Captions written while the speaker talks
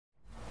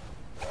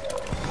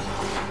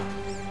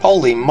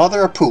Holy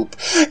mother of poop.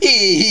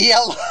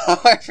 Hello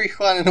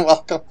everyone and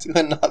welcome to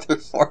another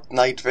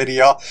Fortnite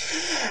video.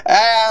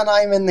 And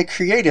I'm in the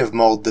creative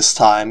mode this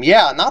time.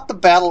 Yeah, not the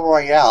Battle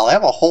Royale. I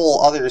have a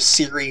whole other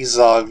series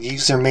of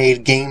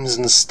user-made games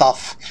and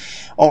stuff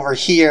over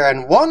here.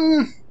 And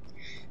why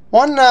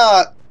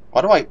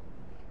do I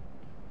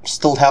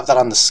still have that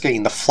on the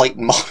screen? The flight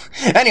mode.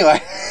 Anyway.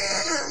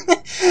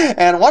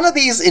 And one of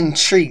these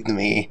intrigued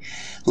me.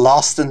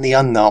 Lost in the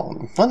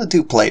Unknown. One of the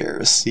two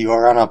players. You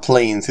are on a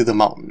plane through the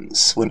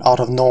mountains, when out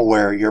of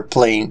nowhere your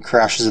plane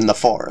crashes in the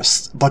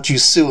forest, but you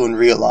soon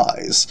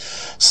realize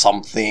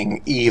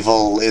something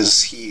evil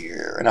is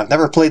here. And I've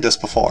never played this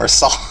before,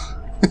 so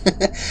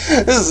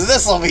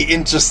this will be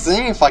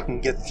interesting if I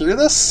can get through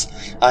this.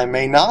 I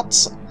may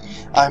not.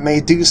 I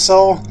may do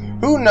so.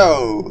 Who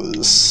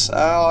knows?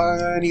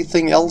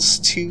 Anything else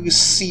to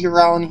see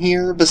around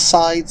here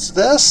besides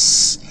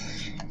this?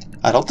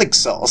 I don't think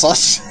so, so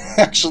let's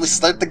actually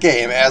start the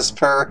game as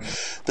per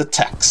the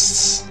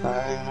text.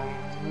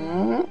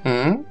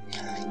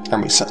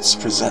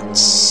 ArmySets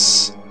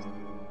presents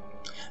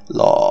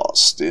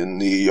Lost in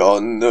the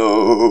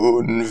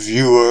Unknown,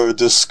 viewer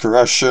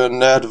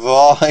discretion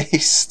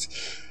advised.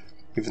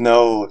 Even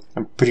though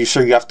I'm pretty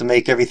sure you have to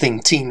make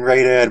everything teen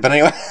rated, but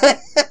anyway.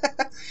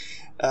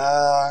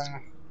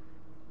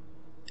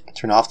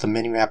 Turn off the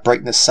minimap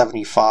brightness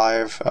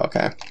 75.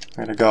 Okay, I'm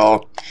gonna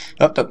go.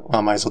 Oh, I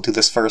might as well do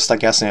this first, I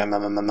guess. Okay,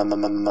 minimap.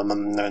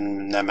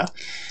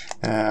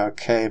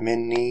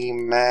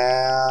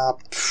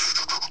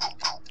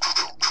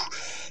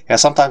 Yeah,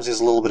 sometimes there's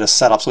a little bit of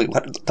setup. So wait,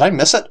 what? Did I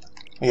miss it?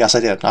 Yes, I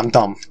did. I'm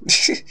dumb.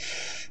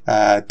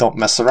 Don't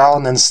mess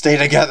around and stay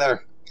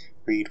together.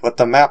 Read what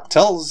the map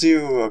tells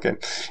you. Okay.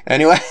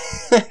 Anyway.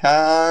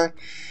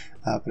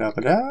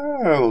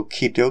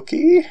 Okie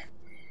dokie.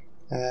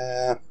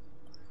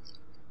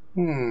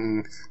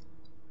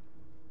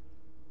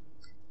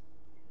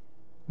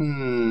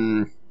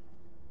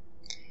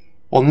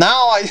 Well,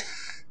 now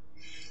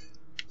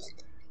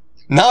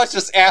it's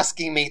just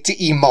asking me to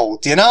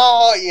emote, you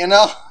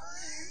know?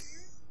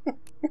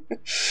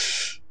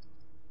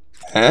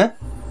 Huh?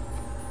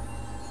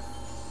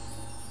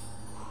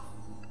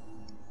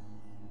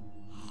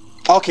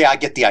 Okay, I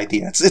get the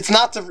idea. It's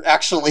not to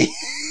actually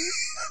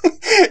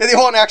it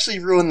won't actually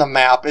ruin the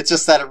map, it's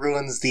just that it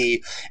ruins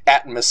the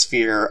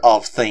atmosphere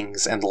of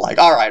things and the like.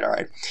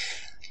 Alright.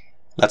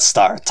 Let's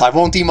start. I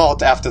won't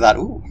emote after that.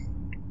 Ooh.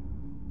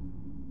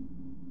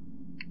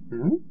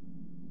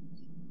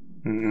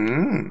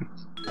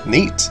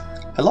 Neat.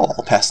 Hello,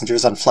 all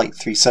passengers on Flight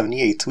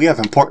 378. We have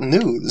important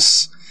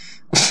news.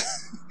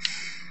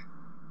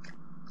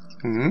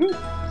 We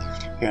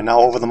are now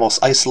over the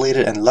most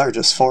isolated and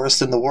largest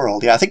forest in the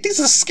world. Yeah, I think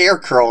these are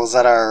scarecrows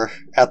that are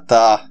at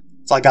the...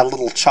 So I got a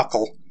little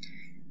chuckle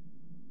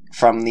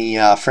from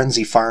the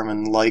frenzy farm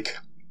and like.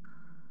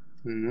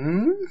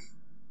 Can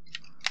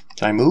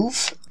I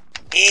move?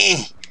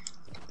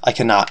 I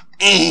cannot.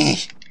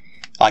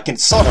 I can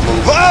sort of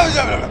move.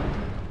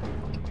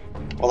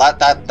 Well,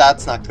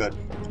 that's not good.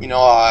 You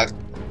know,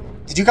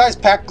 did you guys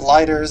pack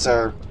gliders?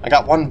 Or I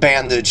got one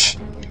bandage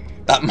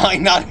that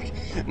might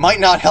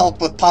not help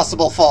with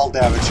possible fall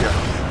damage here.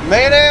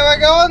 Mayday, we're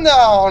going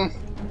down.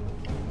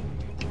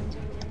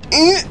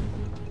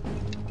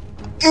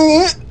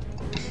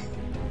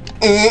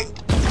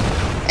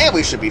 And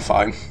we should be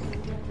fine.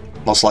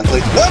 Most likely.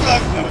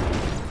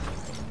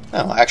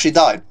 Oh, I actually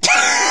died.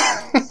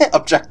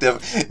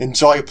 Objective.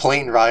 Enjoy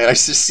plane ride. I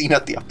just seen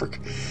at the upper.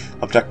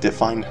 Objective.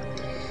 Fine.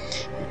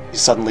 You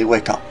suddenly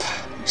wake up.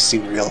 You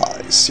soon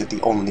realize you're the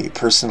only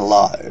person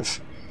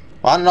alive.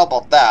 Well, I don't know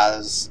about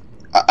that.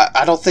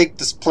 I don't think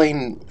this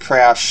plane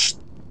crash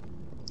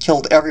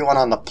killed everyone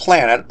on the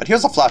planet, but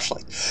here's a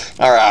flashlight.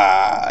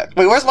 Alright.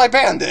 Wait, where's my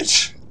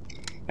bandage?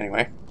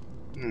 Anyway.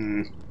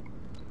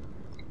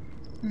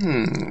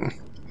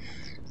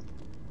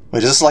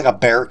 Wait, is this like a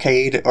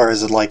barricade, or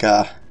is it like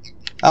a...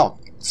 Oh,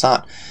 it's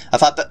not. I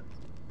thought that...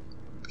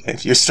 Okay,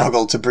 if you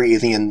struggle to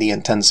breathe in the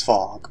intense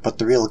fog, but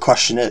the real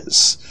question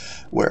is,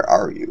 where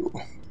are you?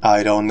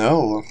 I don't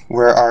know.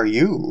 Where are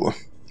you?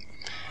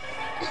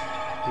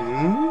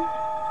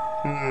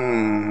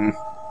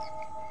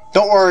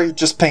 Don't worry,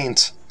 just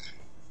paint.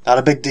 Not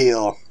a big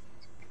deal.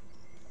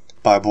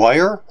 Barbed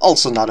wire?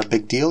 Also not a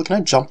big deal. Can I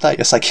jump that?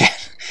 Yes, I can.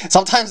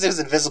 Sometimes there's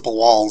invisible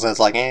walls, and it's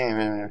like,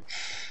 Anyway.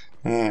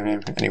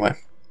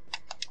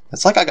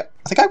 It's like I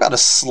think I've got a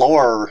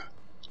slower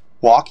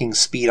walking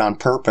speed on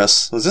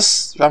purpose. Was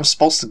this where I'm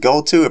supposed to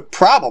go to?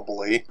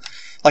 Probably.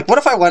 Like, what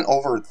if I went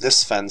over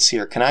this fence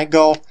here? Can I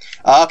go?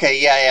 Okay,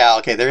 yeah,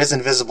 okay, there is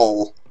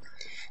invisible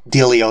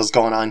dealios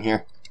going on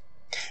here.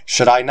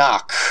 Should I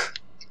knock?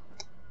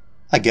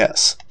 I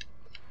guess.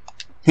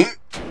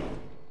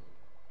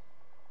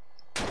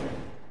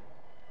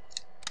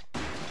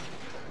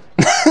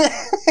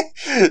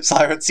 So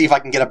let's see if I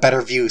can get a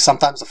better view.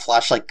 Sometimes the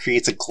flashlight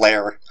creates a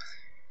glare.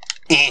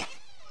 I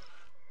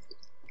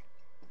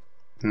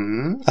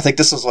think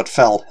this is what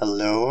fell.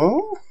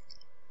 Hello?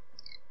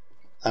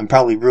 I'm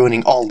probably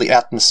ruining all the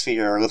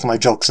atmosphere with my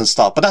jokes and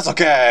stuff, but that's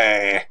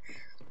okay!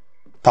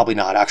 Probably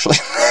not, actually.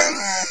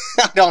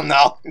 I don't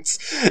know.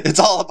 It's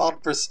all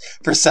about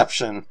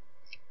perception.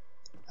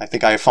 I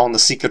think I found the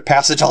secret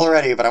passage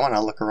already, but I want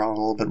to look around a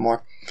little bit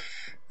more.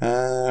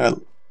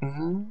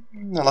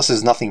 Unless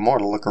there's nothing more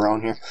to look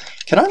around here.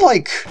 Can I,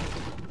 like,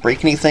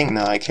 break anything?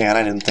 No, I can't.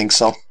 I didn't think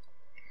so.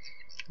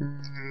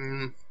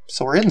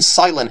 So we're in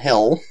Silent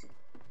Hill.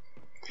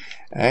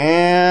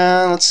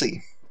 And let's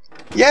see.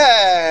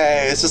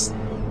 Yay! It's just...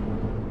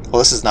 Well,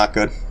 this is not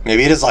good.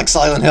 Maybe it is like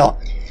Silent Hill.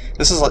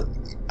 This is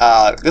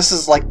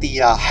like the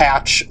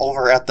hatch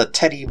over at the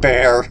teddy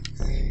bear,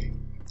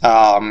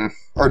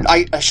 or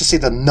I should say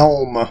the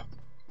gnome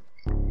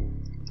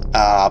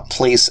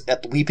place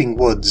at the Weeping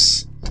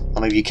Woods.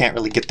 Well, maybe you can't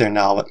really get there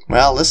now, but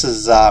well, this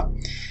is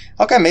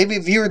okay. Maybe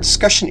viewer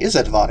discretion is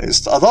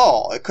advised.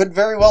 Although it could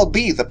very well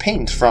be the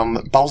paint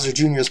from Bowser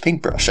Jr.'s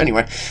paintbrush.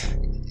 Anyway.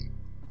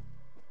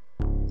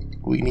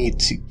 We need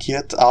to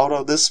get out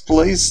of this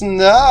place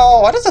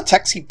now. Why does the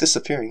text keep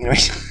disappearing? Anyway,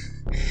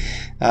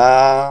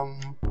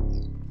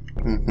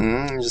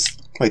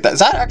 just wait. Is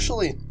that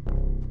actually?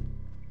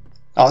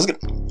 Oh, I was gonna.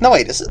 No,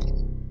 wait. Is it?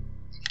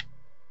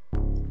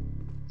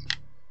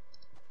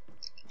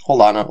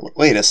 Hold on.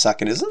 Wait a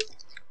second. Is it?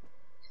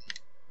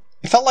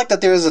 It felt like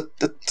that there is a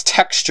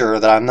texture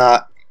that I'm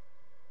not.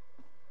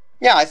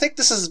 Yeah, I think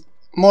this is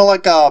more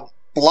like a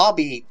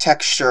blobby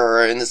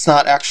texture, and it's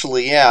not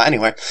actually. Yeah.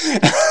 Anyway.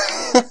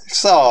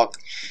 So,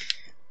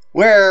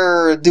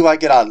 where do I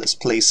get out of this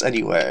place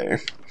anyway?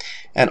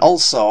 And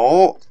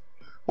also,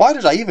 why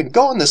did I even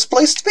go in this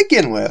place to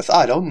begin with?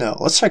 I don't know.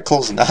 Let's try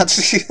closing that.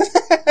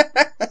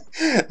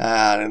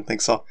 I didn't think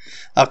so.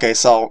 Okay,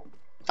 so,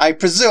 I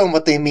presume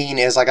what they mean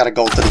is I gotta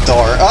go to the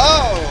door.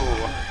 Oh!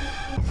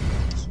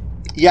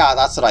 Yeah,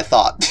 that's what I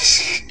thought.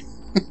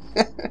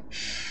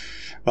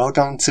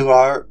 Welcome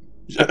to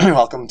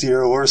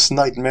your worst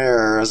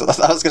nightmares. I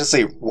was gonna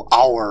say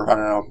hour, I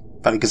don't know.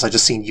 Probably because I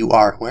just seen you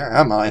are. Where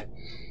am I?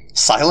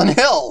 Silent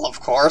Hill,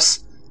 of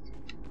course.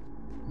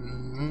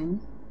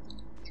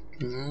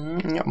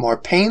 More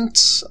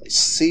paint.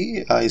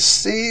 I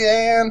see,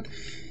 and...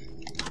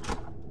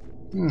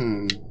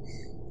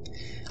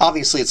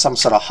 Obviously it's some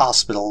sort of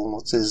hospital.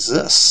 What is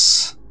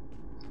this?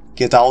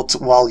 Get out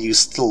while you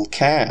still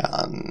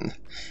can.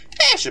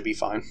 It should be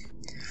fine.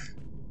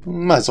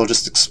 Might as well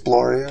just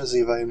explore here, see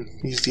if I can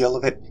use the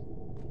elevator.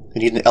 I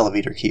need an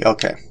elevator key,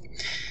 okay.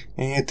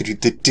 Happy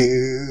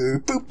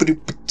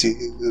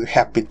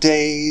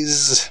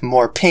days.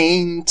 More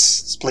paint.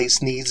 This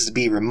place needs to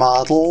be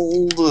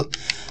remodeled.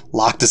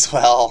 Locked as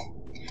well.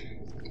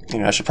 You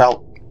know, I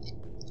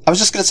was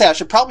just gonna say I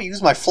should probably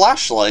use my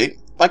flashlight.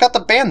 I got the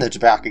bandage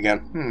back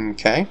again.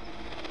 Okay.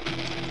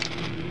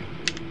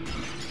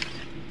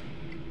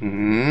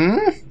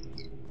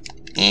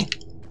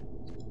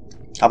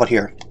 How about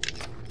here?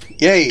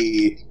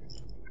 Yay!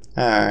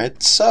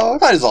 Alright, so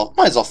I might as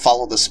well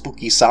follow the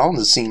spooky sound.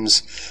 It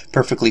seems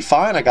perfectly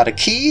fine. I got a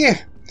key.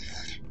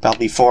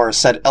 Probably for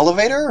said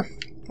elevator.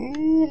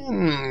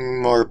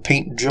 More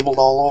paint dribbled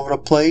all over the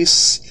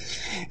place.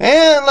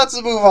 And let's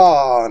move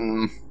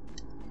on.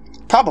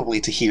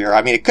 Probably to here.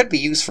 I mean, it could be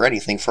used for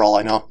anything for all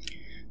I know.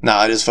 No,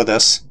 it is for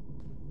this.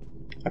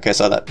 Okay,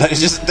 so that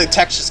is just the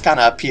text just kind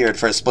of appeared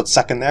for a split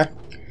second there.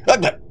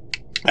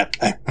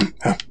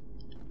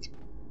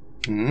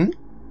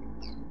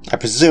 I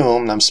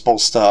presume I'm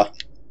supposed to...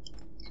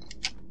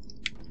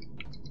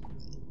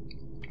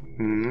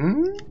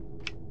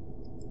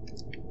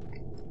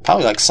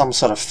 Probably like some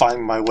sort of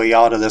find my way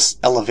out of this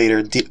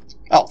elevator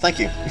Oh, thank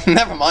you.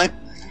 Never mind.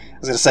 I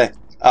was gonna say,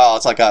 oh,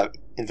 it's like a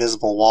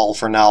invisible wall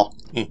for now.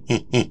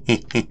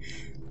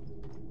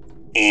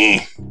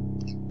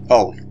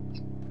 Oh.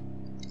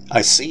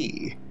 I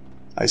see.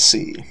 I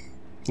see.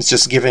 It's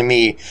just giving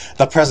me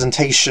the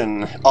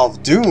presentation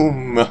of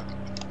doom.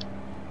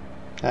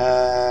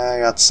 I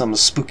got some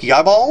spooky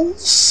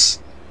eyeballs.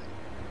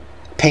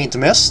 Paint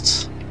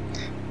mist.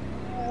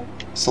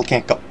 Still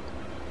can't go.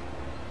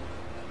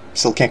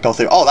 Still can't go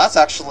through. Oh, that's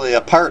actually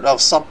a part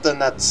of something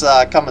that's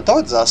coming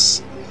towards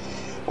us.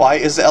 Why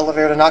is the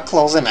elevator not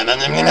closing? Oh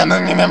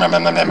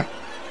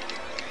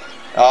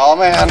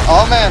man,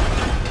 oh man.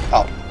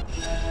 Oh.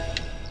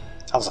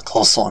 That was a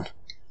close one.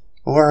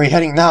 Where are we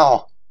heading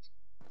now?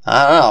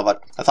 I don't know,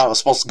 but I thought I was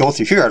supposed to go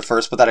through here at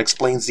first, but that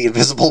explains the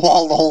invisible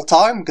wall the whole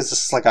time, because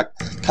this is like a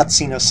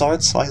cutscene of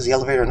sorts. Why is the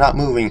elevator not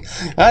moving?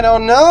 I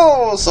don't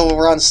know! So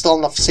we're still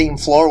on the same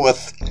floor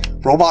with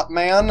Robot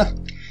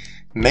Man?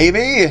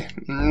 Maybe?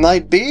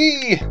 Might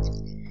be?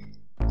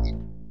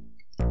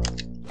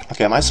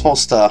 Okay, am I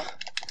supposed to...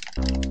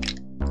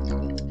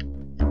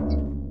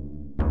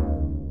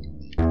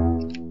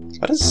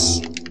 What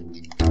is...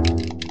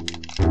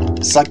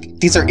 It's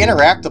like, these are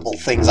interactable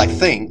things, I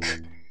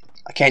think.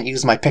 I can't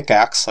use my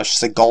pickaxe, I should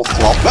say golf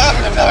club.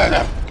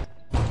 That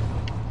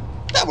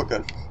we're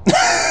good.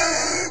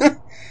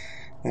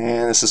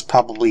 And this is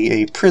probably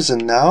a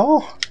prison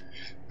now.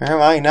 Where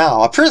am I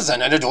now? A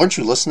prison! Weren't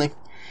you listening?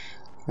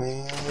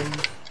 And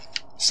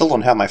still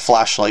don't have my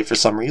flashlight for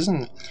some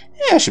reason.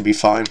 Yeah, it should be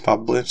fine,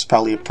 probably. It's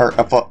probably a part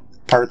of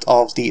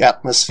the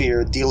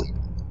atmosphere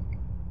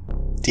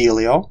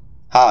dealio.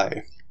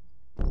 Hi.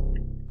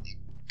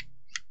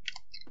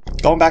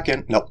 Going back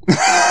in. Nope.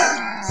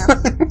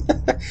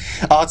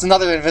 Oh, it's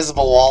another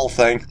invisible wall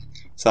thing.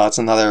 So it's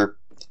another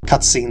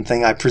cutscene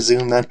thing, I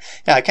presume, then.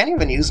 Yeah, I can't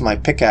even use my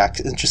pickaxe,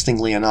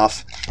 interestingly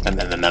enough. Is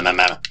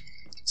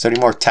there any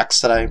more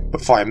text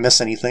before I miss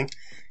anything?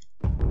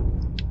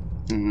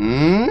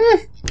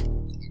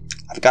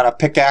 I've got a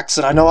pickaxe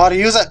and I know how to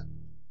use it!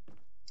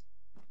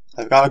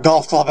 I've got a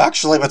golf club,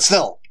 actually, but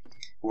still.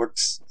 It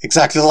works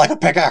exactly like a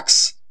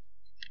pickaxe.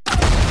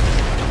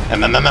 Where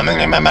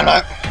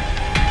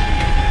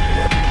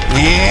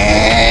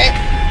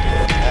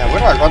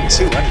do I run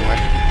to, anyway?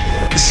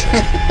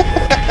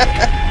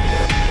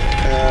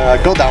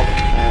 Go down.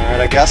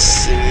 Alright, I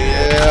guess.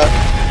 Yeah.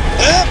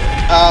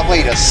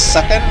 Wait a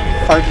second.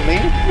 Pardon me.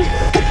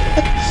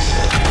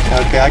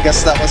 Okay, I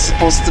guess that was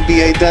supposed to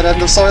be a dead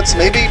end of sorts.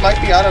 Maybe, might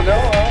be, I don't know.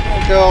 I'm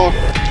gonna go...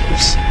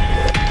 Oops.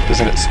 Just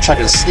gonna try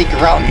to sneak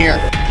around here.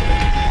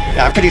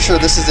 Yeah, I'm pretty sure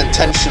this is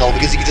intentional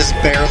because you can just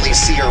barely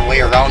see your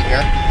way around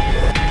here.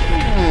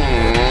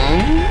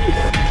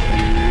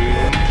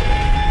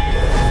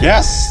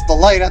 Yes, the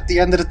light at the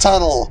end of the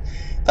tunnel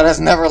that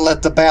has never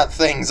led to bad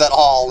things at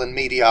all in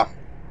media.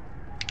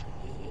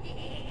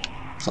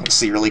 So let's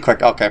see really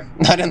quick. Okay,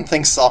 I didn't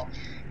think so.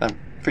 I'm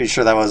pretty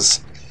sure that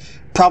was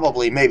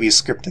probably maybe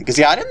scripted. Because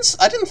yeah, I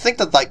didn't think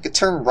that I could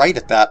turn right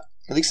at that.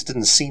 At least it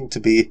didn't seem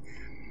to be.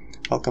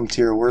 Welcome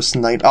to your worst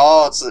night.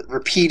 Oh, it's a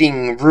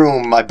repeating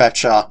room, I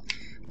betcha.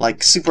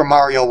 Like Super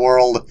Mario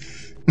World.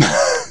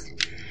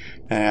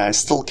 I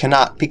still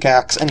cannot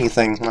pickaxe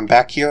anything. I'm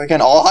back here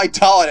again. Oh, I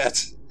doubt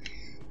it!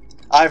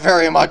 I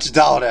very much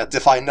doubt it,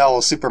 if I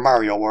know Super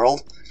Mario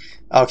World.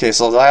 Okay,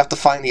 so do I have to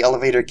find the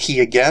elevator key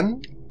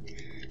again?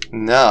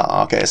 No.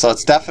 Okay, so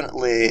it's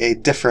definitely a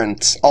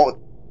different... Oh,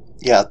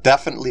 yeah,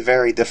 definitely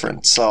very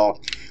different. So,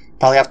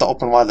 probably have to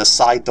open one of the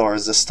side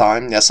doors this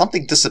time. Yeah,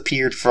 something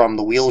disappeared from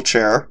the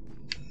wheelchair.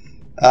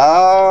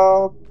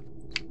 Wait,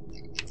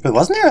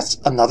 wasn't there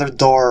another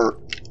door?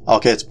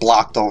 Okay, it's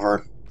blocked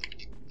over.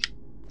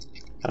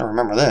 I don't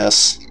remember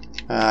this.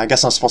 I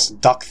guess I'm supposed to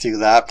duck through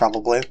that,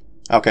 probably.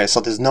 Okay,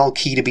 so there's no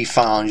key to be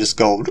found. Just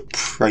go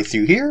right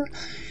through here.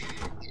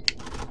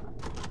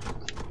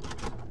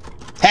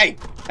 Hey!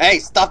 Hey,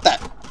 stop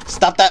that!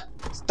 Stop that!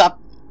 Stop!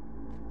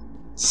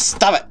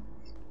 Stop it!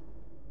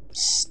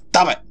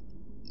 Stop it!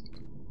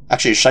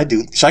 Actually, should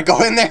I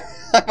go in there?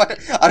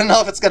 I don't know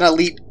if it's gonna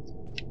lead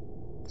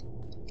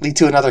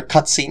to another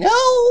cutscene.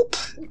 Help!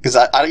 Because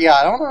yeah,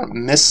 I don't want to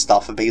miss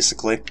stuff,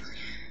 basically.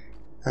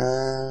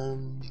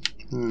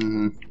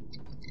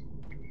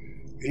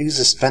 Use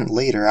this vent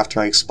later after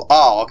I explode.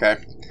 Oh, okay.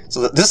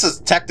 So this is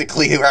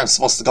technically where I'm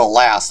supposed to go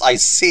last. I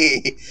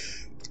see.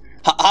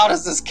 How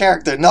does this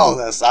character know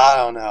this? I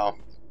don't know.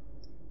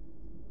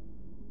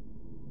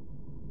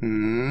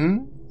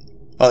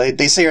 Well,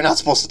 they say you're not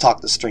supposed to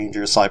talk to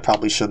strangers, so I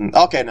probably shouldn't.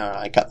 Okay, no,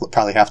 I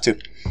probably have to.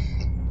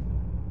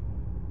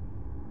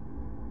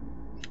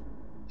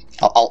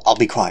 I'll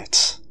be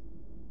quiet.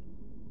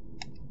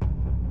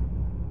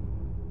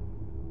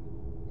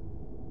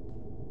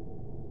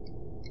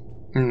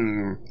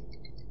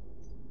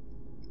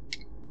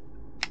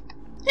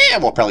 Yeah,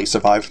 we'll probably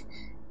survive.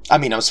 I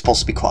mean, I'm supposed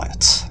to be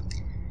quiet.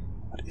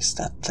 What is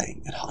that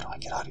thing? And how do I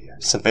get out of here?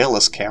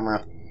 Surveillance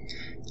camera.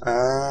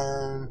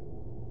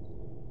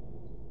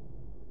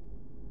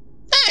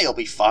 You'll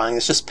be fine.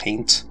 It's just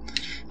paint.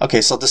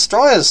 Okay, so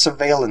destroy a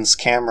surveillance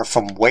camera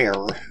from where?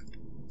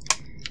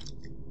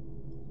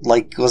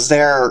 Like, was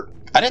there...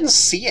 I didn't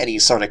see any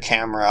sort of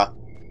camera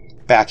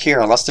back here,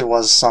 unless there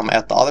was some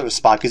at the other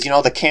spot. Because, you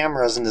know, the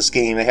cameras in this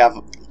game, they have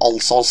all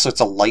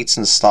sorts of lights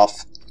and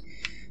stuff.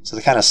 So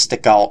they kind of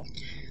stick out.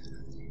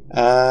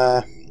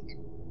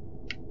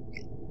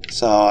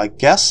 So I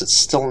guess it's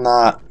still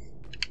not...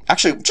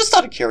 Actually, just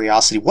out of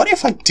curiosity, what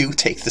if I do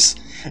take this...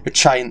 Or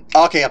try and...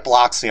 Okay, it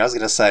blocks me, I was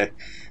going to say.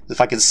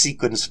 If I could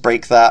sequence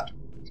break that.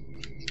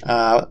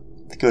 I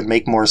think it would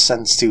make more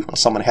sense to...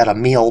 Someone had a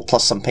meal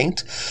plus some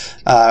paint.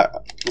 I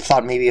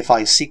thought maybe if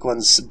I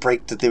sequence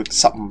break that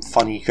something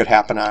funny could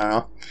happen, I don't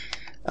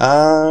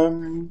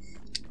know.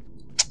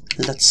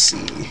 Let's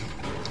see.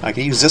 I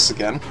can use this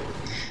again.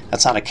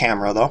 That's not a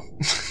camera, though.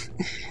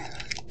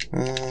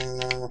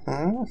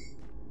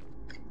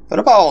 What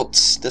about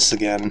this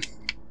again?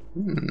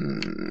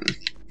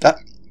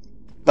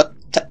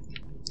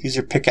 Use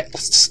your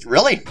pickaxe.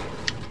 Really?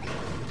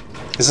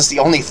 Is this the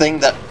only thing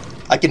that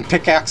I can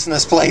pickaxe in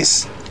this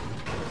place?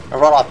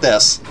 Or what about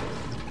this?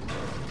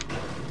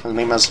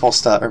 Maybe I'm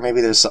supposed to... Or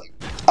maybe there's...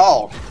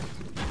 Oh!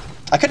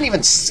 I couldn't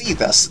even see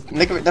this.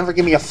 Never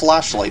give me a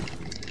flashlight.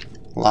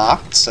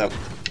 Locked, so...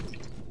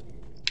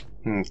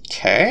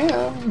 Okay,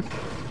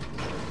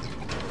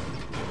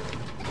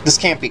 This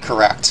can't be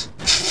correct.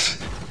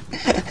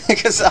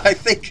 Because I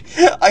think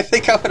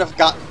I would have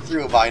gotten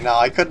through by now.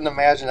 I couldn't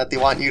imagine that they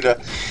want you to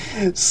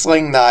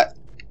sling that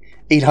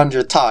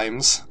 800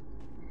 times.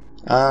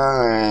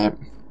 Alright.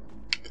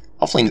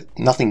 Hopefully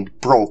nothing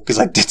broke, because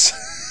I did...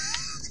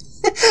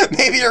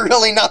 Maybe you're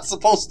really not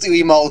supposed to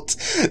emote.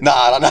 Nah,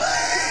 I don't know.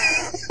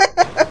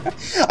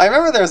 I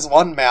remember there's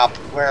one map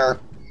where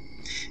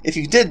if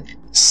you did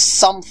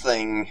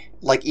something,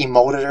 like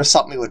emoted or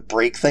something, it would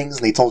break things,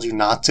 and they told you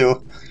not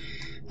to.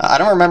 I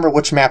don't remember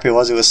which map it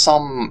was. It was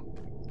some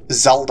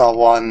Zelda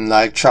one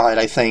I tried,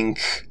 I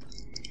think.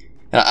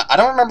 And I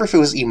don't remember if it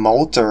was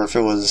emote or if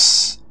it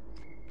was...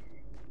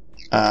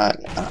 I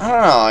don't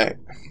know.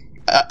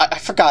 I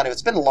forgot.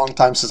 It's been a long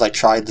time since I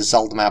tried the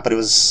Zelda map, but it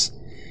was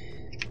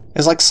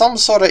like some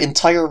sort of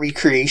entire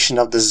recreation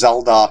of the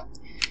Zelda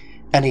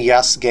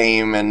NES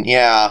game, and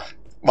yeah,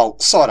 well,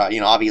 sorta. You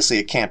know, obviously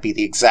it can't be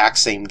the exact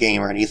same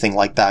game or anything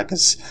like that,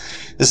 because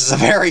this is a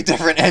very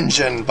different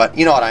engine, but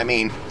you know what I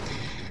mean.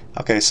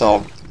 Okay,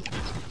 so...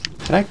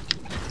 Can I...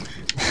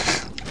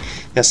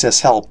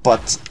 yes, help,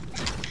 but...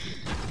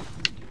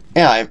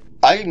 Yeah,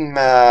 I'm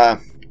a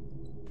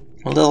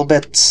little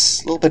bit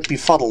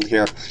befuddled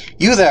here.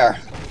 You there!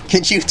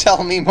 Can you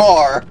tell me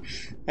more?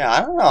 Yeah,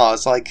 I don't know.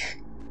 It's like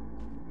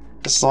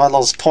this is one of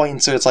those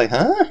points where it's like,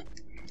 huh?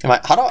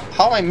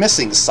 How am I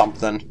missing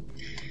something?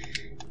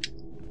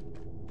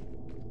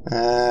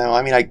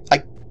 I mean,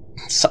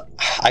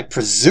 I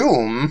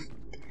presume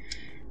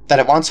that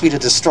it wants me to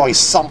destroy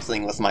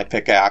something with my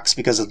pickaxe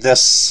because of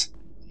this.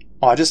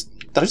 Oh, did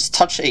I just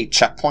touch a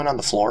checkpoint on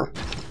the floor?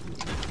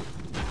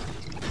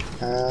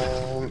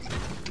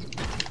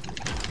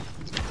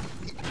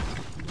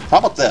 How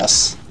about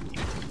this?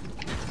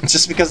 It's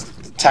just because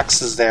the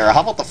text is there.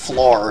 How about the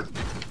floor?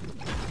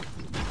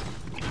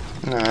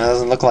 No, it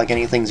doesn't look like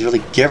anything's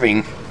really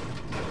giving.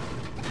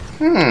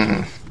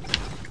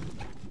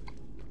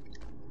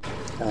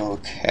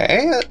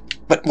 Okay.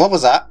 But what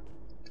was that?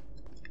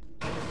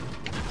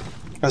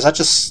 Or is that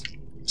just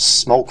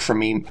smoke from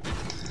me?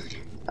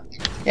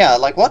 Yeah,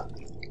 like what?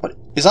 What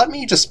is that?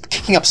 Me just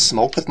kicking up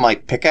smoke with my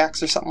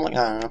pickaxe or something? Like,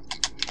 I don't know.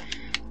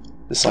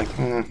 Just like,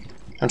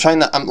 I'm trying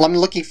to. I'm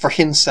looking for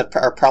hints that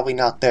are probably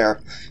not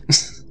there.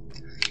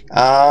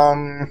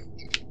 What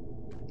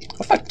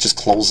if I just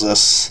close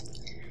this?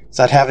 Does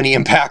that have any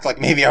impact?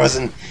 Like maybe I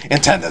wasn't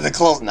intended to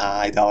close. Nah,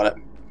 I doubt it.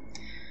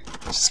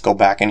 Just go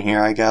back in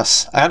here, I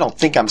guess. I don't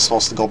think I'm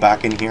supposed to go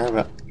back in here,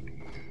 but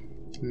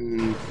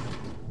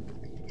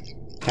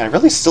I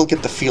really still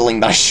get the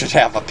feeling that I should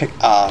have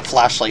a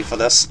flashlight for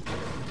this,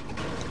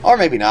 or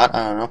maybe not.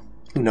 I don't know.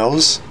 Who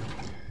knows?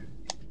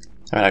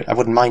 I mean, I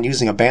wouldn't mind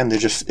using a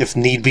bandage if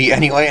need be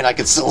anyway, and I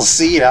could still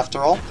see after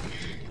all.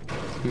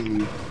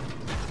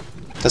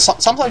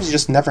 Sometimes you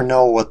just never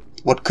know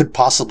what could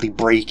possibly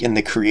break in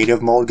the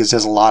creative mode, because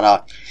there's a lot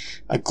of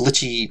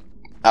glitchy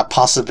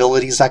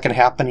possibilities that can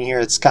happen here.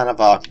 It's kind of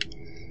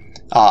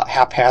a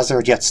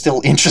haphazard yet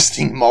still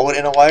interesting mode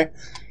in a way.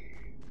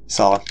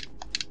 So,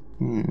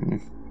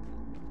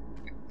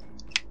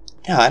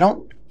 yeah, I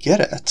don't get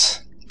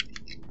it.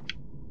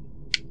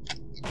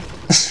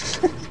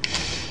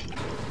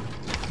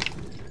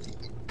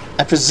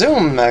 I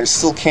presume I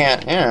still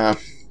can't, yeah.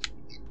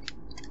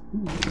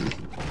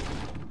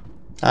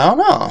 I don't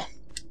know.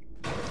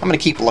 I'm gonna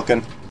keep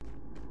looking.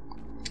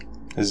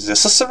 Is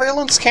this a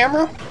surveillance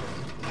camera?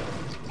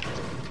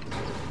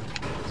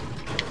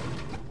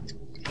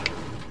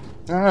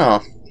 I don't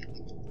know.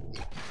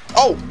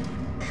 Oh!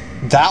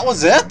 That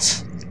was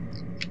it?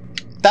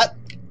 That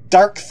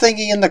dark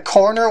thingy in the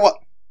corner?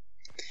 What?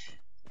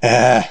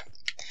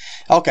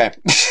 Okay.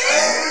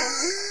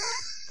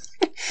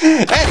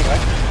 Anyway.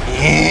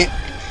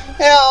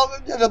 Yeah,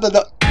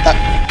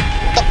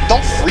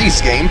 don't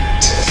freeze, game.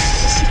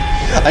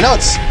 I know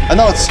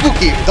it's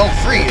spooky, but don't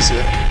freeze.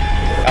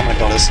 I'm gonna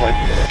go this way.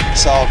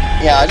 So,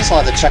 yeah, I just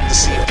wanted to check to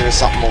see if there's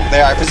something over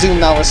there. I presume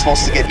now we're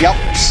supposed to get... Yep.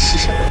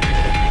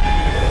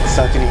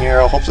 Stuck in here.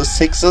 I hope this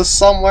takes us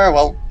somewhere.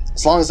 Well,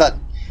 as long as that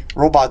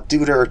robot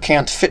duder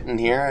can't fit in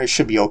here, it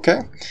should be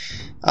okay.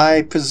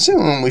 I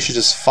presume we should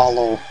just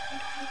follow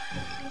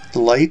the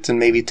light and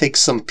maybe take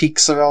some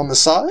peeks around the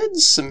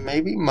sides.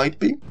 Maybe, might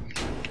be.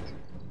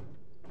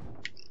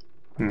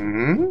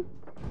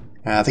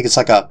 I think it's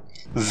like a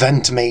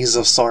vent maze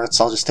of sorts.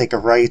 I'll just take a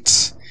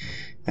right,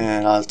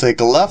 and I'll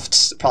take a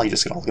left. Probably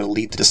just all gonna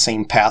lead to the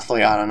same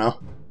pathway. I don't know.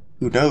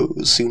 Who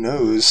knows? Who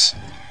knows?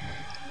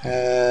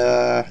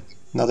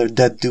 Another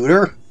dead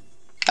duder.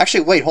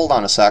 Actually, wait. Hold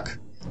on a sec.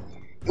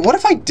 What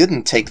if I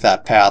didn't take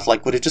that path?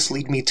 Like, would it just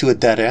lead me to a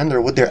dead end,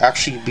 or would there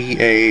actually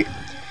be a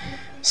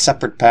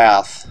separate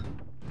path?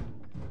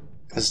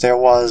 Because there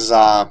was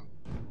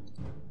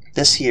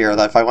this here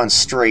that if I went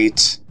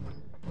straight.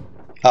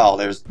 Oh,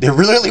 there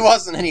really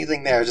wasn't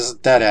anything there, just a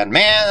dead end.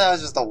 Man, that was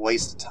just a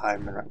waste of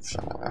time.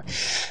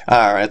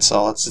 Alright,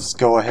 so let's just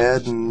go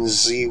ahead and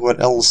see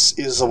what else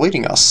is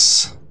awaiting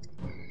us.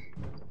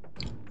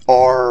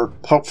 Or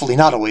hopefully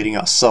not awaiting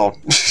us, so...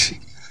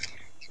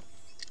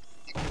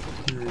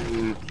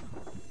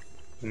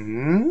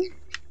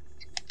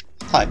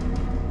 Hi.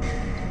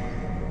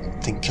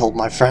 Thing killed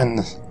my friend.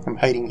 I'm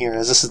hiding here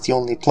as this is the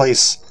only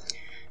place.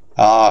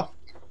 You're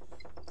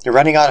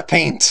running out of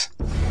paint.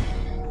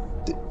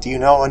 Do you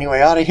know any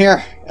way out of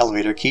here?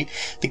 Elevator key.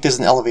 I think there's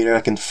an elevator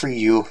that can free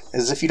you.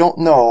 As if you don't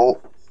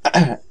know...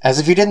 As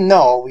if you didn't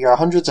know, we are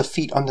hundreds of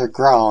feet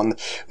underground.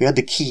 We had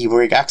the key, but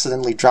we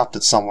accidentally dropped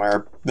it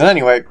somewhere. But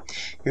anyway,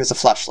 here's a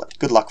flashlight.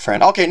 Good luck,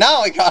 friend. Okay,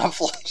 now we got a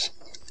flash.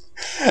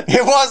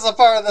 It was a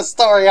part of the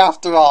story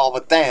after all,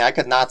 but dang, I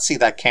could not see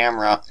that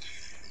camera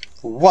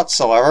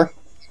whatsoever.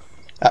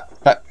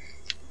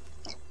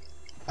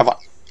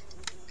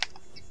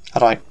 How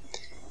do I...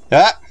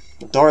 Ah,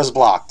 the door is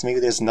blocked. Maybe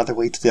there's another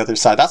way to the other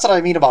side. That's what I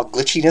mean about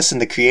glitchiness in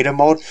the creative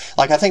mode.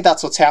 Like, I think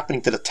that's what's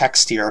happening to the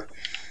text here.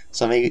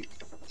 So maybe...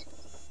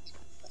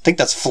 I think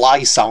that's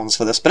fly sounds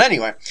for this. But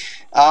anyway.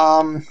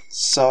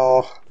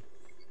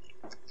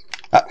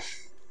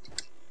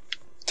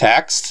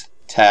 Text.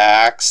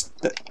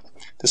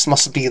 This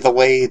must be the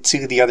way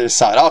to the other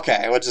side.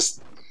 Okay, we'll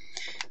just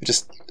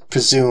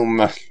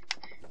presume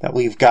that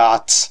we've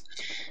got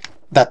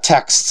that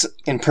text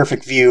in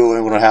perfect view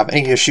and we don't have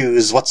any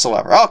issues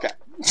whatsoever. Okay.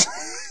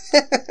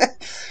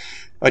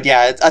 But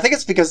yeah, I think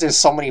it's because there's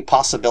so many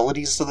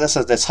possibilities to this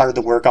that it's hard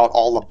to work out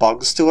all the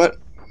bugs to it.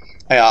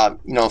 You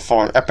know,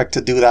 for Epic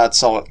to do that,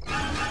 so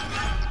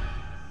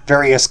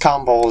various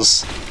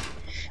combos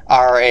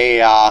are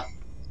a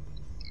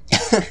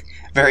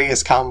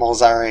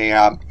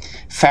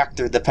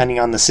factor depending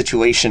on the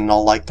situation and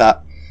all like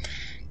that.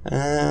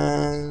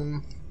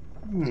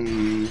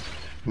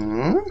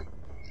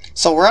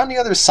 So we're on the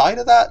other side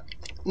of that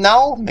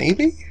now,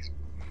 maybe?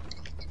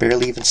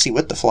 Barely even see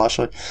with the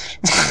flashlight.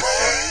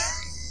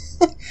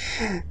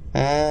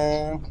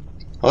 Well,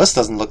 this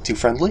doesn't look too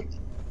friendly.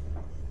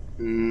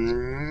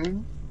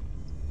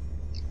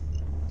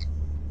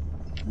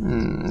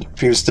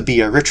 Appears to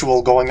be a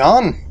ritual going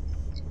on.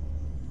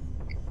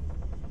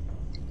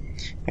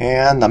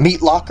 And a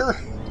meat locker.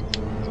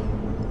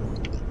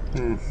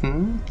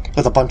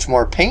 With a bunch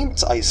more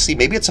paint. I see.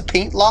 Maybe it's a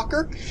paint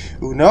locker?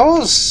 Who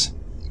knows?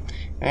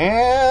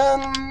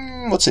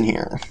 And what's in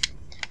here?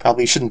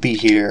 Probably shouldn't be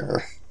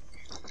here.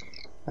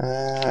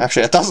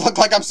 Actually, it does look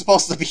like I'm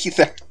supposed to be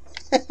there.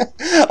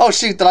 Oh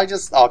shoot, did I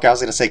just... Oh, okay, I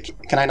was gonna say,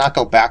 can I not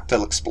go back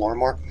to explore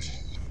more?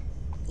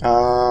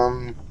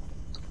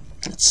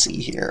 Let's see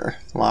here.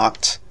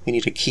 Locked. We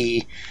need a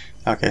key.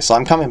 Okay, so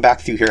I'm coming back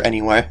through here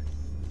anyway.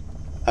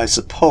 I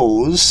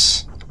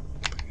suppose...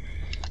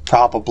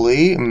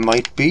 Probably.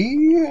 Might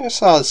be.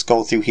 So let's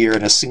go through here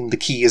and assume the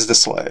key is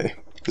this way.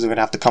 Because we're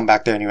gonna have to come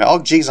back there anyway. Oh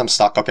jeez, I'm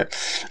stuck. Okay.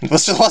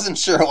 Just wasn't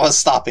sure it was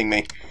stopping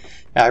me.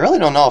 Yeah, I really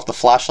don't know if the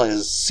flashlight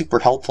is super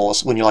helpful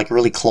when you're like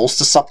really close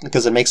to something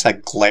because it makes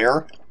that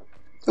glare.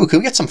 Ooh, can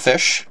we get some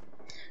fish?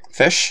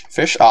 Fish?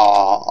 Fish?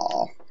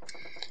 Aww.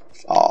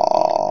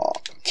 Aww.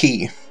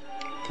 Key.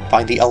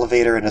 Find the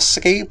elevator and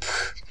escape.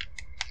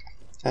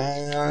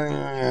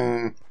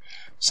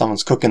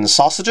 Someone's cooking the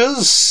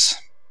sausages.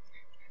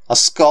 A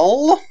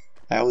skull.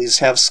 I always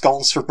have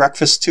skulls for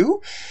breakfast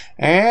too.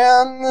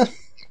 And...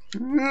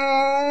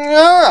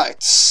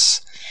 alright.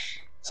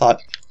 So...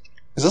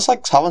 Is this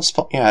like how it's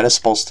supposed... Yeah, it is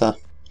supposed to...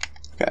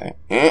 Okay.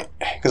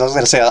 Because I was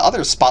going to say, the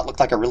other spot looked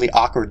like a really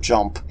awkward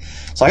jump.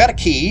 So I got a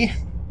key.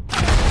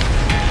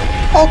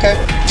 Okay.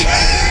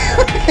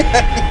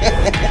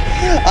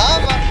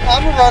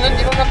 I'm running.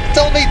 You don't have to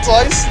tell me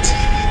twice.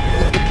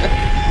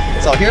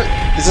 So here...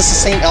 Is this the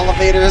same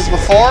elevator as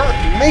before?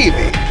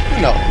 Maybe.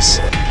 Who knows?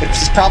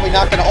 It's probably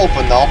not going to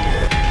open, though.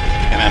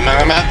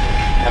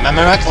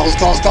 Close.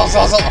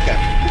 Okay.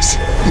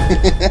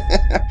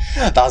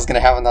 Thought I was going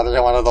to have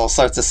another one of those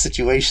sorts of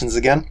situations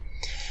again.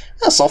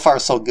 Yeah, so far,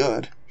 so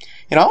good.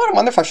 You know, I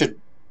wonder if I should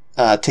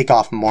take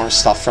off more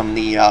stuff from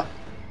the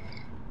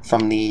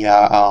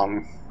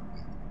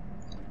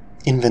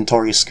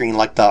inventory screen,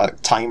 like the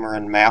timer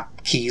and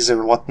map keys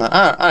or whatnot.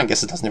 I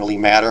guess it doesn't really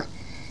matter.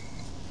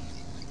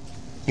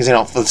 Because, you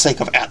know, for the sake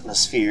of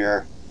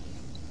atmosphere,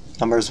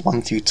 numbers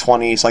 1 through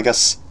 20, so I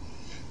guess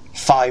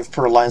 5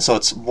 per line, so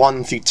it's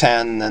 1 through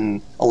 10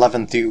 and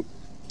 11 through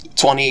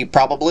 20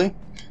 probably.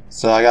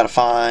 So I gotta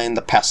find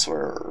the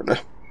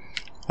password.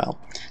 Well,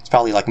 it's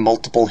probably like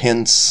multiple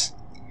hints.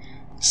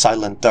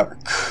 Silent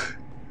dark.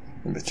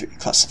 Number 3,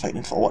 classified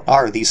info. What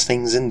are these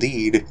things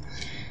indeed?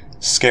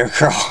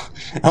 Scarecrow.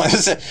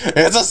 It's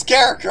a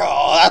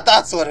scarecrow!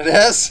 That's what it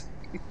is!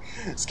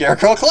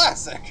 Scarecrow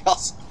classic!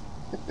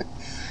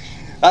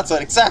 That's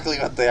exactly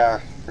what they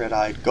are.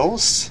 Red-eyed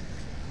ghost.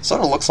 Sort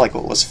of looks like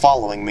what was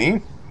following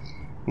me.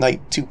 Night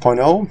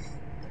 2.0.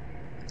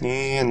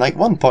 And Night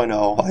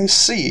 1.0. I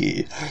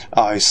see.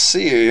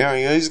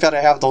 He's got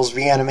to have those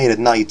reanimated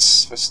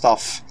nights for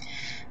stuff.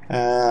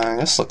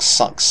 This looks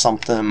like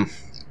something.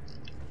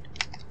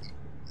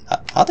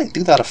 How'd they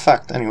do that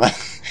effect, anyway?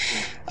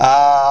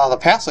 The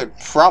password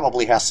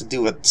probably has to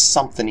do with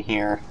something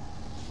here.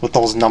 With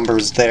those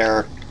numbers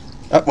there.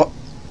 What?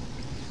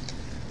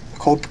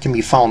 Code can be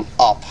found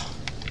up.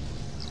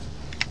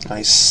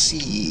 I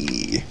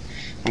see.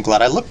 I'm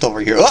glad I looked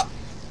over here.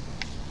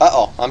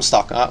 Uh-oh, I'm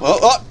stuck.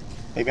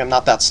 Maybe I'm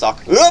not that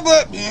stuck.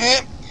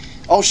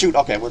 Oh shoot,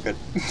 okay, we're good.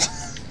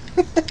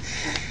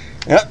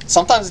 Yeah,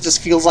 sometimes it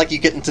just feels like you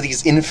get into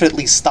these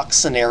infinitely stuck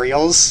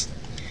scenarios,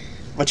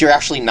 but you're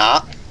actually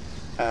not.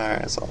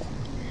 Alright, so...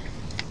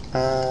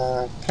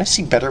 can I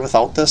see better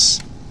without this?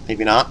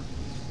 Maybe not.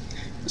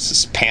 Let's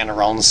just pan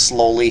around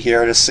slowly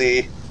here to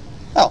see.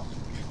 Oh,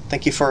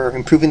 thank you for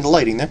improving the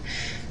lighting there.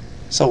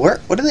 So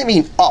what do they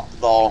mean up,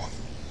 though?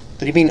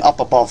 Did he mean up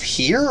above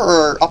here,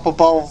 or up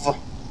above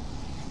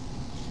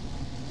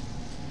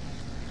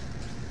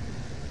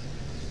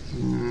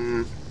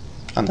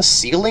on the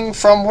ceiling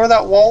from where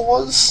that wall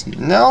was?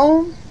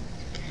 No?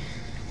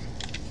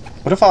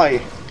 What if I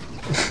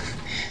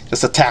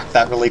just attack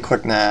that really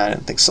quick? Nah, I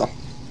didn't think so.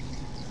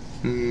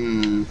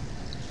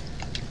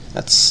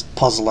 Let's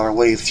puzzle our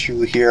way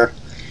through here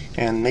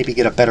and maybe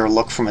get a better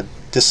look from a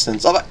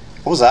distance. Oh, what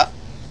was that?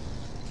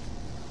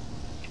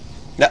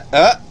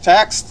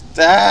 Text!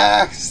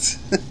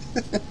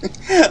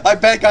 I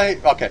bet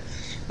okay.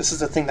 This is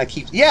the thing that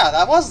keeps... Yeah,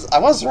 I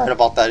was right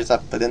about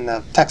that, but in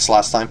the text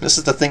last time. This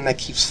is the thing that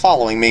keeps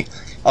following me.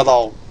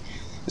 Although,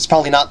 it's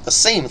probably not the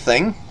same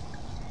thing.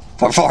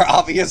 For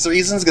obvious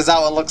reasons, because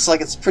that one looks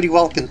like it's pretty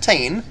well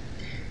contained.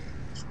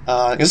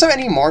 Is there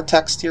any more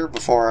text here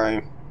before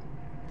I...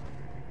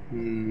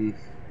 Maybe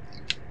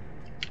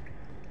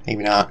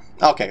not.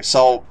 Okay,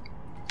 so...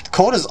 the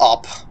code is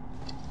up.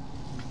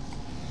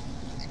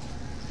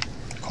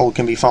 Code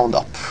can be found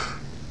up.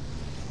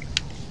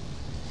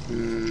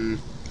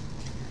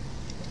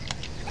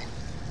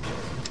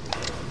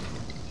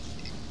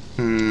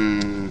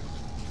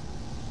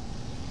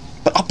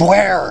 But up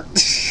where?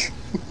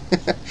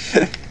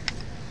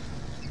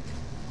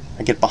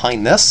 I get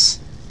behind this?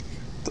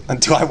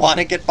 Do I want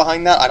to get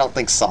behind that? I don't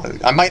think so.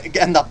 I might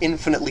end up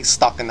infinitely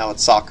stuck and that would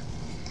suck.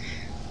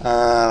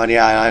 But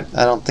yeah,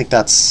 I don't think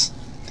that's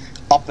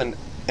up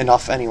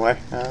enough anyway.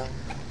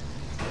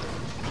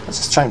 Let's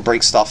just try and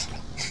break stuff.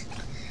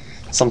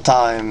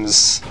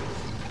 Sometimes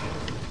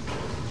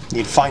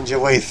you'd find your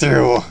way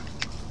through.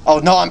 Oh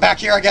no, I'm back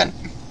here again!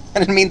 I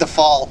didn't mean to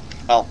fall.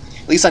 Well,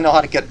 at least I know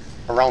how to get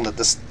around it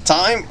this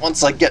time,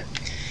 once I get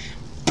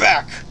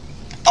back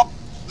up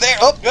there.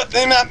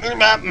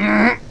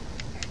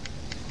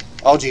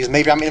 Oh geez,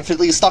 maybe I'm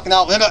infinitely stuck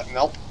now.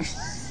 Nope.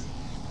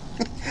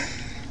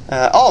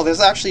 Oh,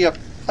 there's actually a...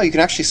 Oh, you can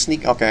actually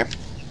sneak... Okay.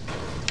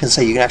 And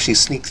so you can actually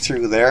sneak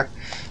through there.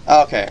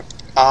 Okay.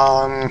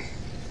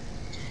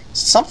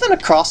 Something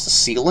across the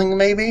ceiling,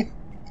 maybe?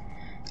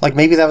 Like,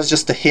 maybe that was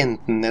just a hint,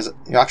 and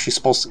you're actually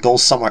supposed to go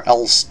somewhere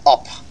else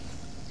up.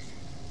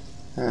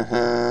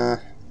 How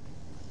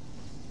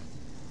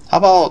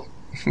about...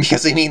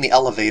 Because they mean the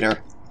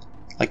elevator.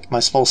 Like, am I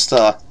supposed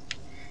to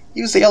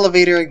use the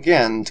elevator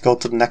again to go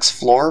to the next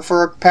floor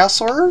for a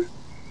password?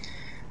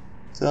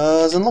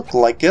 Doesn't look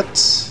like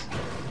it.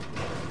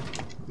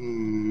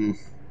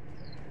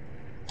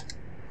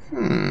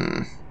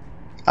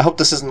 I hope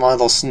this isn't one of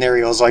those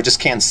scenarios where I just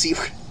can't see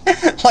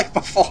like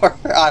before.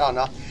 I don't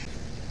know.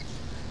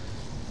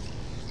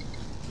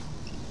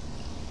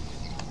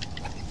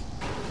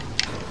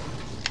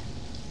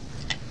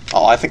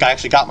 Oh, I think I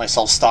actually got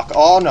myself stuck.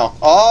 Oh no.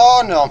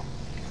 Oh no.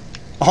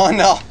 Oh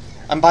no.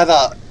 I'm by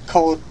the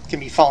code can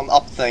be found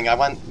up thing. I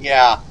went,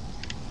 yeah.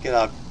 Get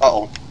a...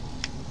 Uh-oh.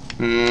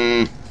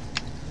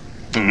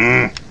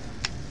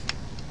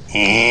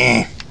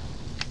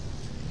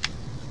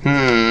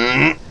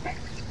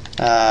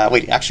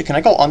 Wait, actually, can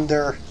I go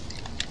under?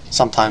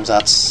 Sometimes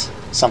that's...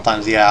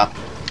 Sometimes, yeah.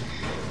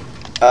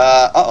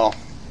 Uh-oh.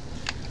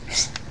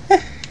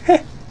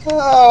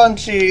 Oh,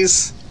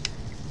 jeez.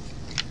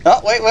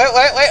 Oh, wait,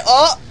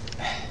 oh!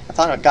 I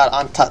thought I got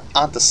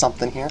onto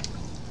something here.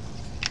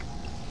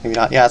 Maybe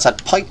not. Yeah, it's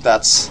that pipe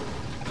that's...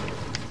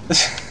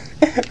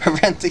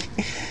 preventing...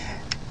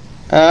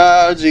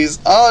 Oh, jeez.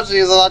 Oh,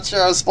 jeez, I'm not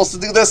sure I was supposed to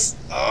do this.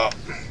 I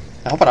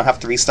hope I don't have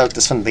to restart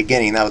this from the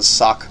beginning. That would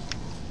suck.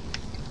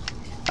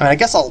 I mean, I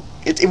guess I'll...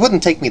 It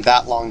wouldn't take me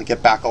that long to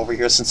get back over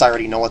here since I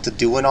already know what to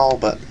do and all,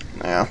 but...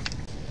 Yeah.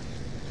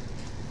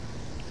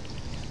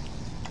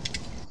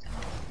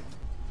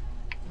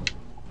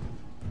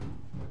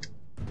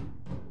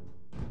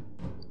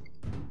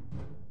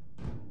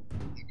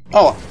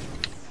 Oh.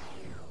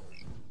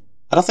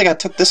 I don't think I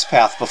took this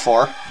path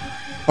before.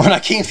 When I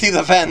came through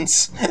the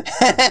vents.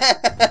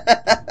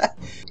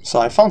 So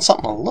I found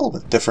something a little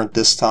bit different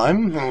this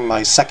time.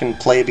 My second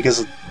play because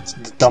of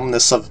the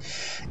dumbness of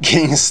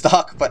getting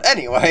stuck. But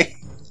anyway,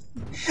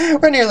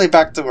 we're nearly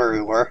back to where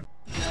we were.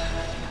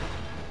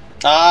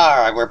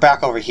 Alright, we're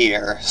back over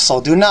here.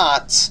 So do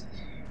not,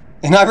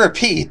 and I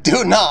repeat,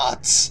 do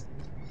not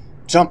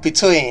jump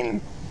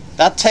between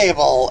that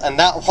table and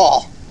that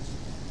wall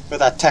where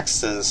that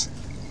text is.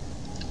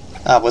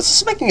 Was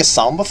this making a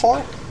sound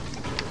before?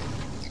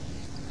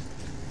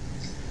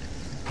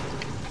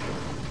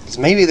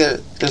 Maybe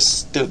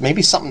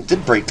maybe something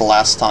did break the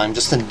last time,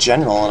 just in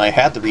general, and I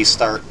had to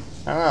restart.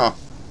 I don't know.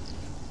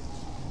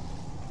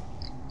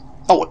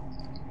 Oh,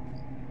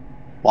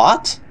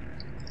 what?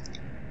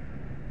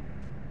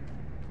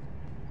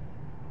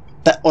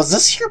 Was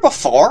this here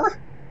before?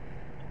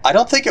 I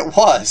don't think it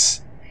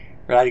was.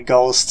 Red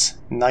Ghost,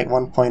 Night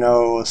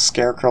 1.0,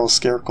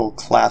 Scarecrow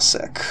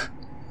Classic.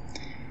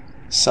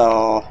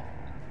 So...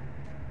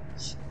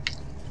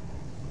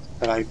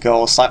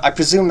 So I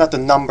presume that the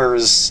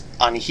numbers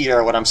on here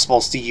are what I'm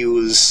supposed to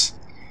use.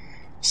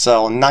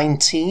 So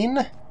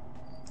 19?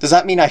 Does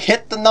that mean I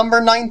hit the number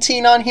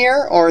 19 on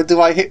here? Or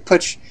do I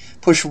push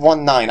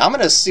 19? I'm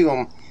gonna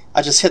assume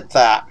I just hit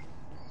that.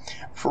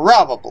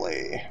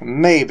 Probably.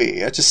 Maybe.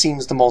 It just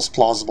seems the most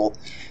plausible.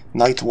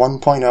 Night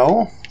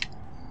 1.0.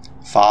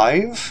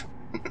 5.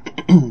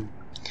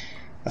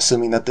 A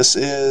assuming that this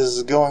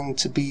is going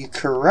to be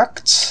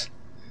correct.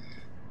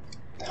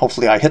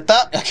 Hopefully I hit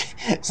that. Okay.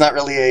 It's not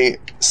really a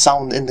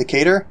sound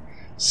indicator.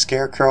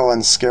 Scarecrow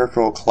and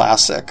Scarecrow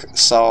Classic.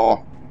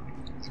 So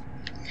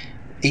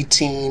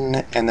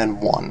 18 and then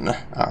 1.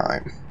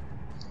 Alright.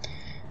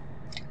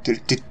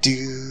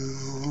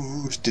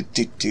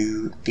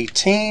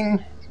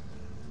 18.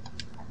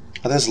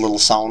 Oh, there's a little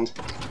sound.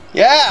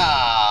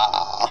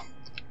 Yeah!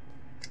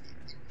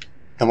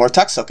 No more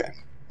text? Okay.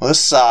 Well,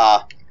 this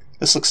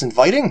looks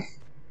inviting.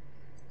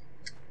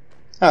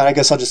 Alright, I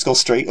guess I'll just go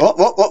straight.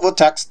 Oh,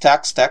 text.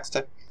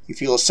 You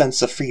feel a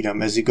sense of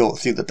freedom as you go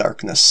through the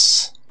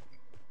darkness.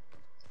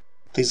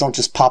 Please don't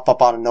just pop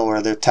up out of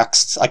nowhere. They're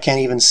texts. I can't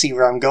even see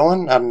where I'm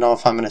going. I don't know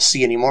if I'm going to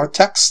see any more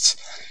text.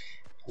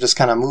 I'm just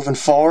kind of moving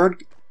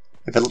forward.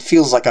 If it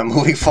feels like I'm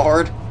moving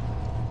forward.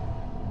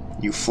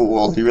 You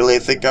fool. You really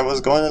think I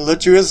was going to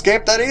let you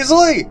escape that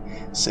easily?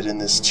 Sit in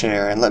this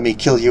chair and let me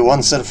kill you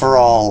once and for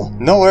all.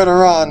 Nowhere to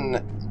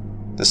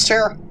run. This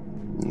chair?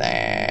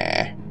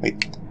 Nah.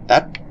 Wait,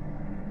 that?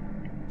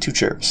 2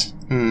 chairs.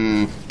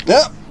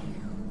 Yeah.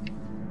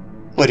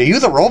 Wait, are you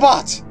the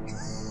robot?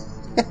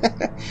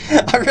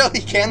 I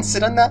really can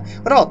sit on that?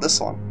 What about this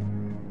one?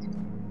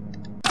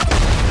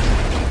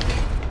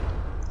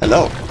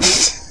 Hello.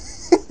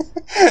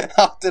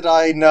 How did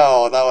I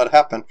know that would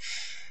happen?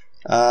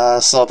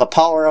 So the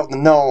power of the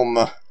gnome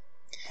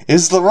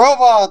is the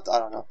robot! I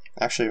don't know.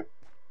 Actually,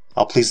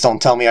 oh, please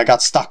don't tell me I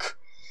got stuck.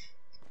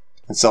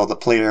 And so the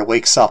player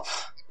wakes up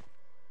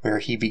where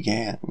he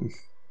began.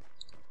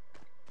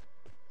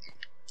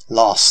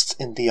 Lost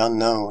in the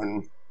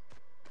unknown.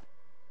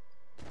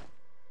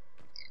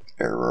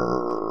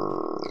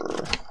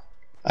 Error.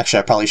 Actually,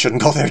 I probably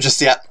shouldn't go there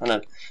just yet. I'm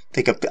gonna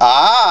take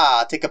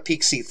a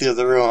peek-see through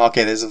the room.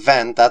 Okay, there's a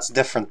vent. That's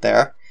different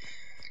there.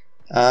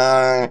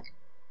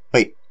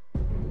 Wait.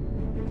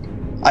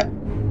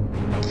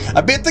 I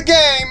beat the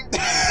game!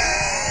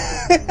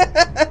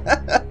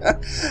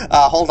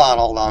 Hold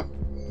on.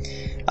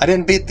 I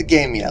didn't beat the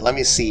game yet. Let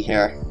me see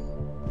here.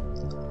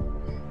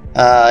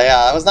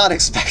 Yeah, I was not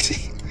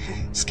expecting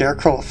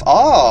Scarecrow.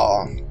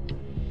 Oh!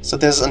 So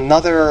there's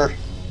another...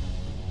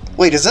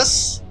 Wait, is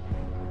this...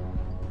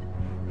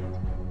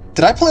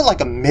 Did I play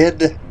like a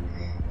mid-level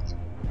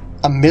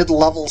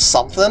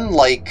something?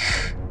 Like,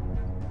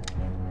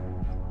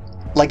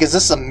 is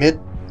this a mid...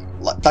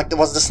 Like,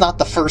 was this not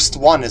the first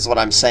one, is what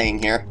I'm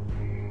saying here?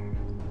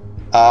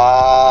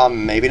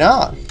 Maybe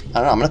not. I don't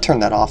know, I'm gonna turn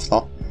that off,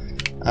 though.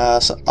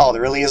 Oh,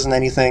 there really isn't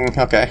anything...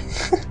 Okay.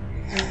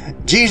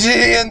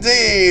 GG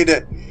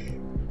indeed!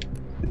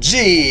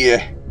 G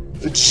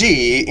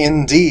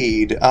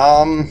indeed.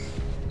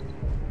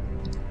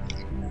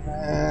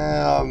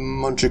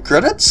 100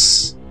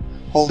 credits?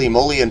 Holy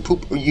moly and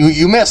poop.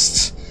 You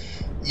missed!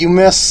 You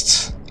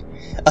missed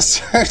a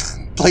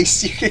certain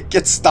place you could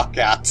get stuck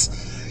at.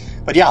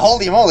 But yeah,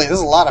 holy moly, there's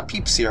a lot of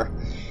peeps here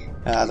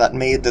that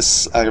made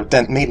this,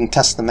 that made and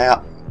test the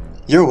map.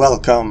 You're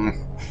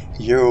welcome.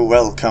 You're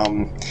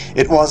welcome.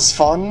 It was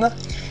fun.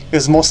 It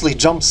was mostly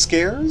jump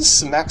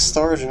scares, max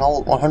storage, and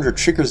all 100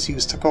 triggers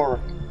used took over.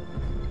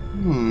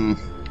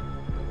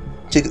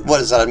 What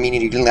does that mean?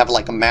 You didn't have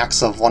like a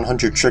max of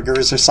 100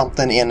 triggers or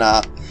something in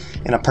a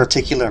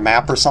particular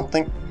map or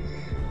something?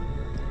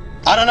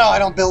 I don't know. I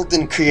don't build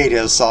in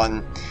creative,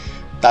 so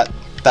that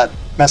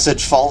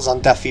message falls on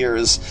deaf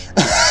ears.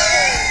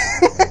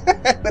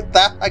 With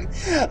that,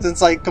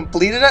 since I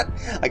completed it,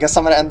 I guess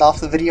I'm going to end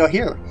off the video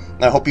here.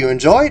 I hope you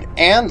enjoyed,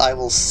 and I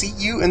will see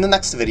you in the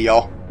next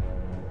video.